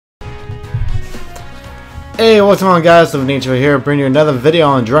Hey, what's going on, guys? Nicho here, bringing you another video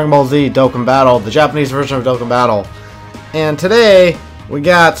on Dragon Ball Z Dokkan Battle, the Japanese version of Dokkan Battle. And today, we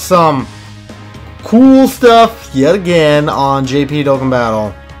got some cool stuff yet again on JP Dokkan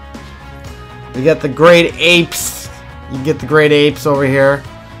Battle. We got the Great Apes. You get the Great Apes over here.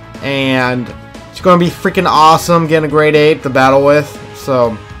 And it's going to be freaking awesome getting a Great Ape to battle with.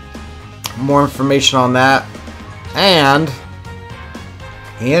 So, more information on that. And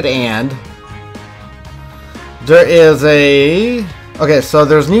there is a... Okay, so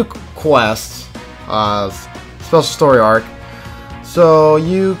there's new quests. Special story arc. So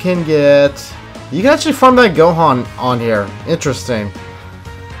you can get... You can actually farm that Gohan on here. Interesting.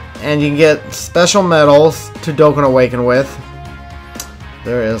 And you can get special medals to Dokkan Awaken with.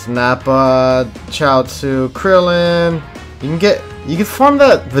 There is Nappa, Chaozu, Krillin. You can farm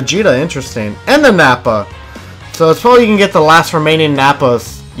that Vegeta, interesting. And the Nappa. So it's probably you can get the last remaining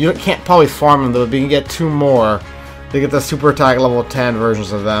Nappas. You can't probably farm them though, but you can get 2 more to get the Super Attack level 10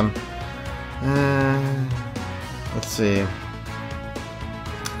 versions of them. Let's see.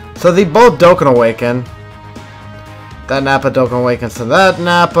 So they both Dokkan Awaken. That Nappa Dokkan Awakens to that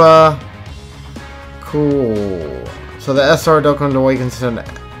Nappa. Cool. So the SR Dokkan Awakens to an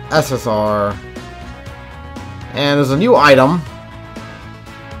SSR. And there's a new item.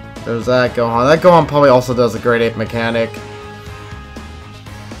 There's that Gohan. That Gohan probably also does a Great Ape mechanic.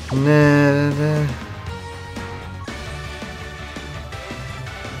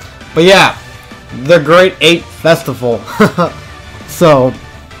 But yeah, the Great Ape Festival. So,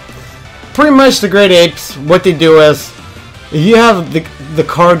 pretty much the Great Apes, what they do is, if you have the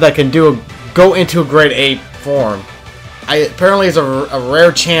card that can go into a Great Ape form, apparently it's a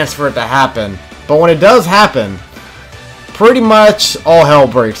rare chance for it to happen. But when it does happen, pretty much all hell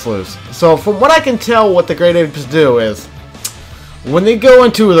breaks loose. So from what I can tell, what the Great Apes do is, when they go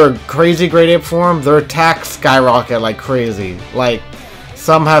into their crazy Great Ape form, their attacks skyrocket like crazy. Like,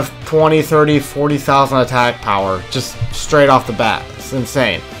 some have 20, 30, 40,000 attack power, just straight off the bat. It's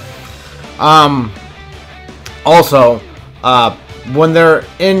insane. Also, when they're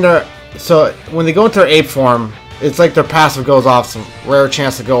in their... So, when they go into their ape form, it's like their passive goes off, some rare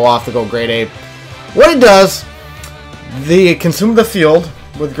chance to go off to go Great Ape. What it does, they consume the field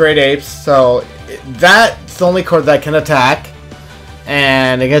with Great Apes, so that's the only card that can attack.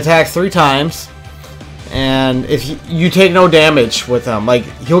 And it can attack 3 times. And if you take no damage with him, like,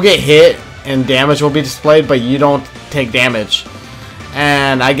 he'll get hit and damage will be displayed, but you don't take damage.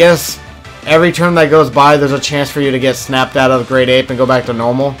 And I guess every turn that goes by, there's a chance for you to get snapped out of Great Ape and go back to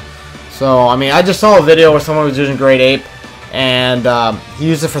normal. So, I mean, I just saw a video where someone was using Great Ape, and he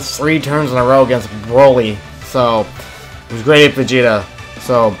used it for 3 turns in a row against Broly. So, it was Great Ape Vegeta.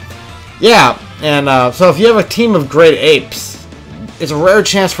 So, yeah, and so if you have a team of Great Apes, it's a rare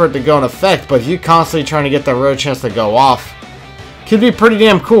chance for it to go in effect, but if you're constantly trying to get that rare chance to go off, could be pretty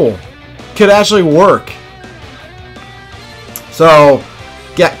damn cool. Could actually work. So,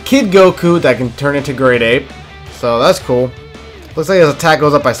 got Kid Goku that can turn into Great Ape. So, that's cool. Looks like his attack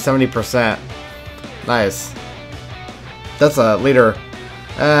goes up by 70%. Nice. That's a leader.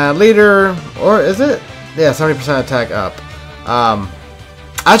 Leader, or is it? Yeah, 70% attack up. I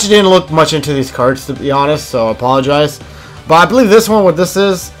actually didn't look much into these cards, to be honest, so I apologize. But I believe this one, what this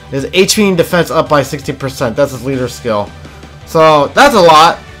is HP and defense up by 60%. That's his leader skill. So, that's a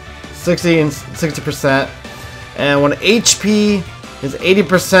lot. 60%. And when HP is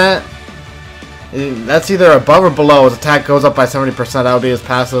 80%, that's either above or below. His attack goes up by 70%. That would be his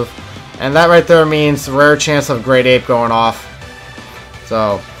passive. And that right there means rare chance of Great Ape going off.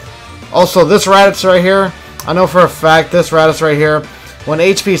 So, also this Raditz right here, I know for a fact this Raditz right here, when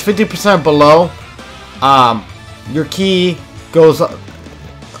HP is 50% below, your key goes up.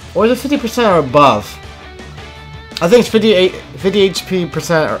 Or is it 50% or above? I think it's 50 HP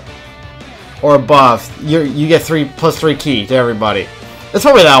percent or above. You get 3 plus 3 key to everybody. It's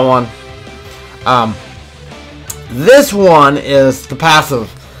probably that one. This one is the passive.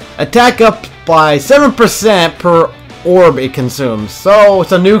 Attack up by 7% per orb it consumes. So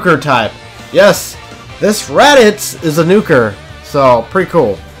it's a nuker type. Yes, this Raditz is a nuker. So pretty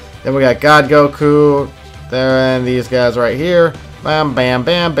cool. Then we got God Goku. There and these guys right here. Bam, bam,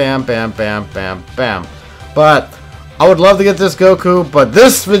 bam, bam, bam, bam, bam, bam. But I would love to get this Goku, but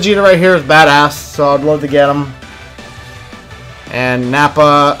this Vegeta right here is badass, so I'd love to get him. And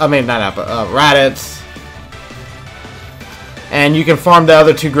Nappa, I mean not Nappa, Raditz. And you can farm the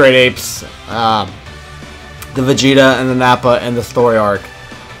other 2 Great Apes, the Vegeta and the Nappa and the story arc.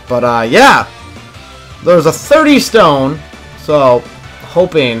 But yeah, there's a 30 stone, so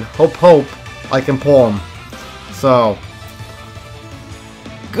hope I can pull him. So,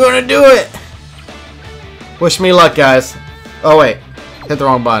 gonna do it! Wish me luck, guys. Oh, wait. Hit the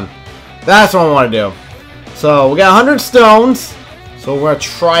wrong button. That's what I want to do. So, we got 100 stones. So, we're going to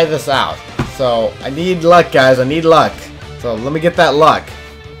try this out. So, I need luck, guys. I need luck. So, let me get that luck.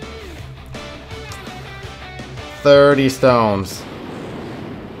 30 stones.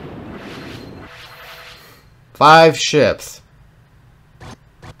 5 ships.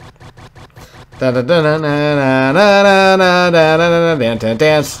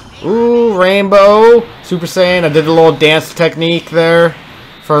 Dance. Ooh, rainbow. Super Saiyan. I did a little dance technique there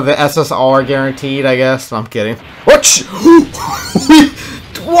for the SSR guaranteed, I guess. No, I'm kidding. What?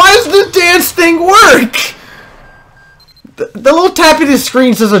 Why does the dance thing work? The little tapping the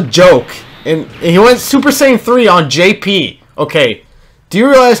screen says a joke. And he went Super Saiyan 3 on JP. Okay. Do you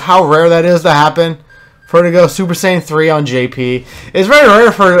realize how rare that is to happen? For it to go Super Saiyan 3 on JP. It's very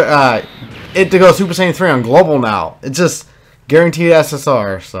rare for it to go Super Saiyan 3 on Global now. It's just guaranteed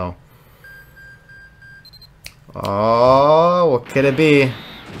SSR, so. Oh, what could it be?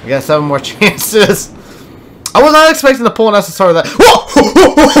 I got 7 more chances. I was not expecting to pull an SSR that. Whoa!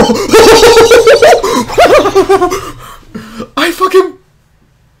 I fucking.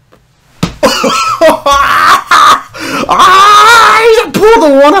 I pulled the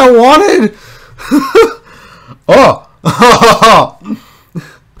one I wanted. Oh.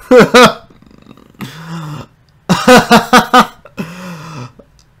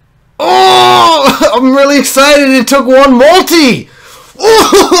 Oh, I'm really excited. It took one multi.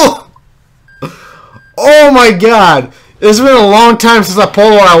 Oh, oh my god. It's been a long time since I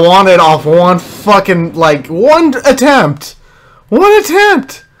pulled what I wanted off one fucking, like, one attempt. One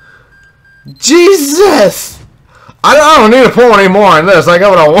attempt. Jesus. I don't need to pull any more on this. I got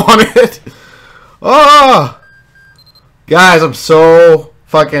what I wanted. Oh. Guys, I'm so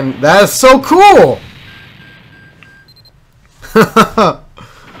fucking... That is so cool.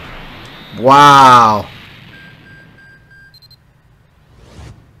 Wow.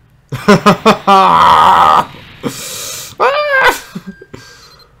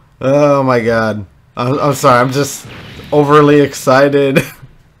 Oh my god. I'm sorry. I'm just overly excited.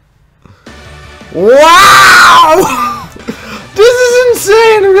 Wow! This is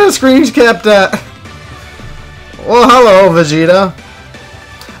insane. I'm gonna screen cap that. Well, hello, Vegeta.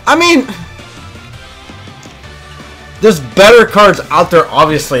 I mean, there's better cards out there,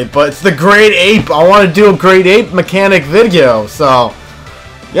 obviously, but it's the Great Ape. I want to do a Great Ape mechanic video, so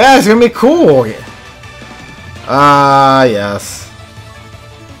yeah, it's gonna be cool. Yes.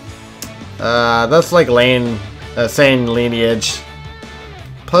 That's like saying lineage.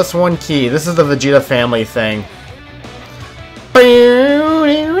 Plus 1 key. This is the Vegeta family thing.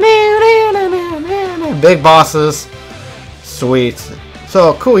 Big bosses. Sweet.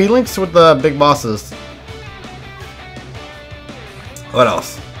 So, cool. He links with the big bosses. What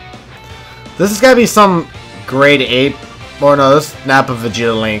else? This has got to be some Great Ape. Or no, this Nappa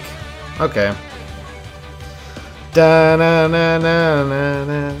Vegeta link. Okay.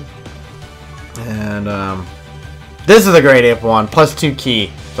 And, this is the Great Ape one. Plus 2 key.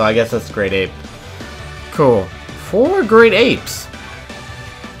 So I guess that's Great Ape. Cool. 4 Great Apes.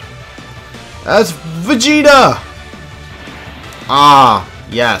 That's Vegeta! Ah,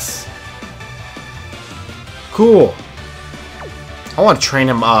 yes. Cool. I want to train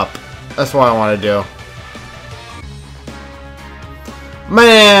him up. That's what I want to do.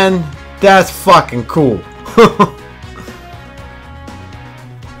 Man, that's fucking cool.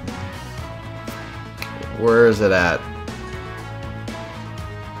 Where is it at?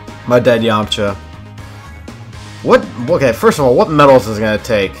 My dead Yamcha. What? Okay, first of all, what medals is it gonna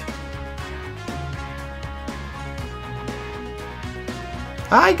take?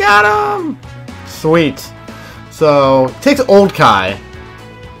 I got him! Sweet. So, takes Old Kai.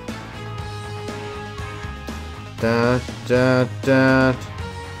 Da, da, da.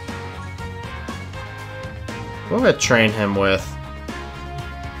 What am I gonna train him with?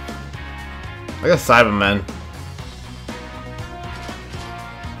 I got Cybermen.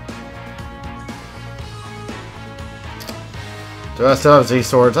 Do I still have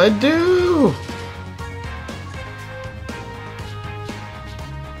Z-Swords? I do!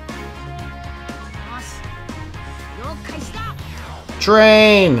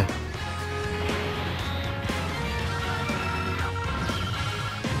 Train!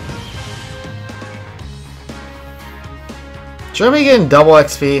 Should I be getting double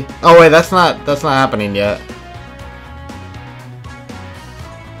XP? Oh wait, that's not happening yet.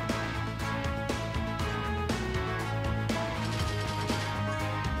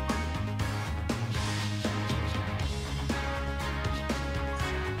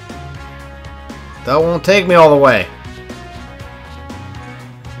 That won't take me all the way.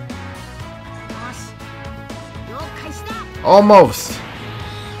 Almost.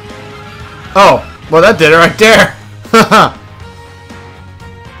 Oh, well that did it right there.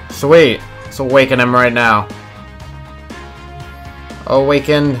 Sweet. Let's awaken him right now.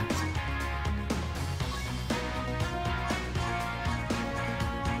 Awaken.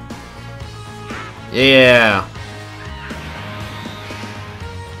 Yeah.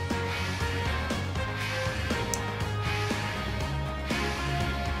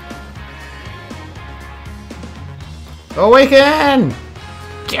 Awaken!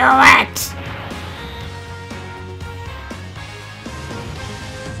 Do it!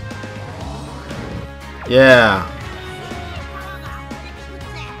 Yeah.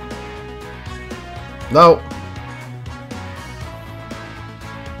 No.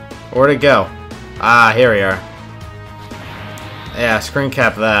 Where'd it go? Ah, here we are. Yeah, screen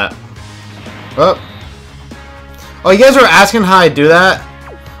cap that. Oh. Oh, you guys were asking how I do that?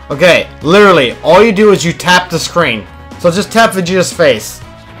 Okay, literally, all you do is you tap the screen. So just tap Vegeta's face.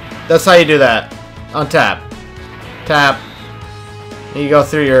 That's how you do that. Untap. Tap. And you go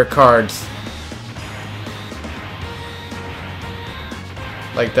through your cards.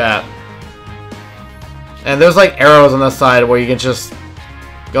 Like that. And there's like arrows on the side where you can just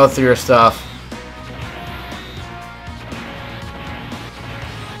go through your stuff.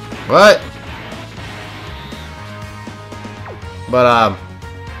 What? But,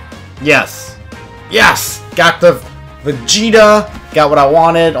 yes. Yes! Got the Vegeta. Got what I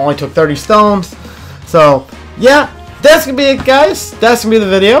wanted. Only took 30 stones. So, yeah. That's gonna be it, guys. That's gonna be the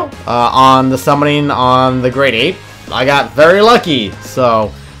video on the summoning on the Great Ape. I got very lucky. So,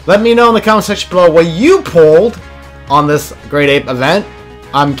 let me know in the comment section below what you pulled on this Great Ape event.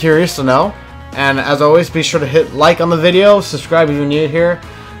 I'm curious to know. And as always, be sure to hit like on the video. Subscribe if you're new here.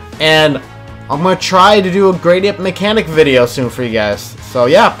 And I'm going to try to do a Great Ape mechanic video soon for you guys. So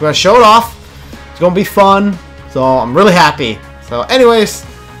yeah, I'm going to show it off. It's going to be fun. So I'm really happy. So anyways,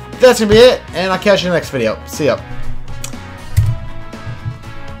 that's going to be it. And I'll catch you in the next video. See ya.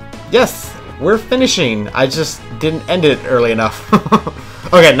 Yes, we're finishing. I just didn't end it early enough.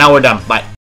 Okay, now we're done. Bye.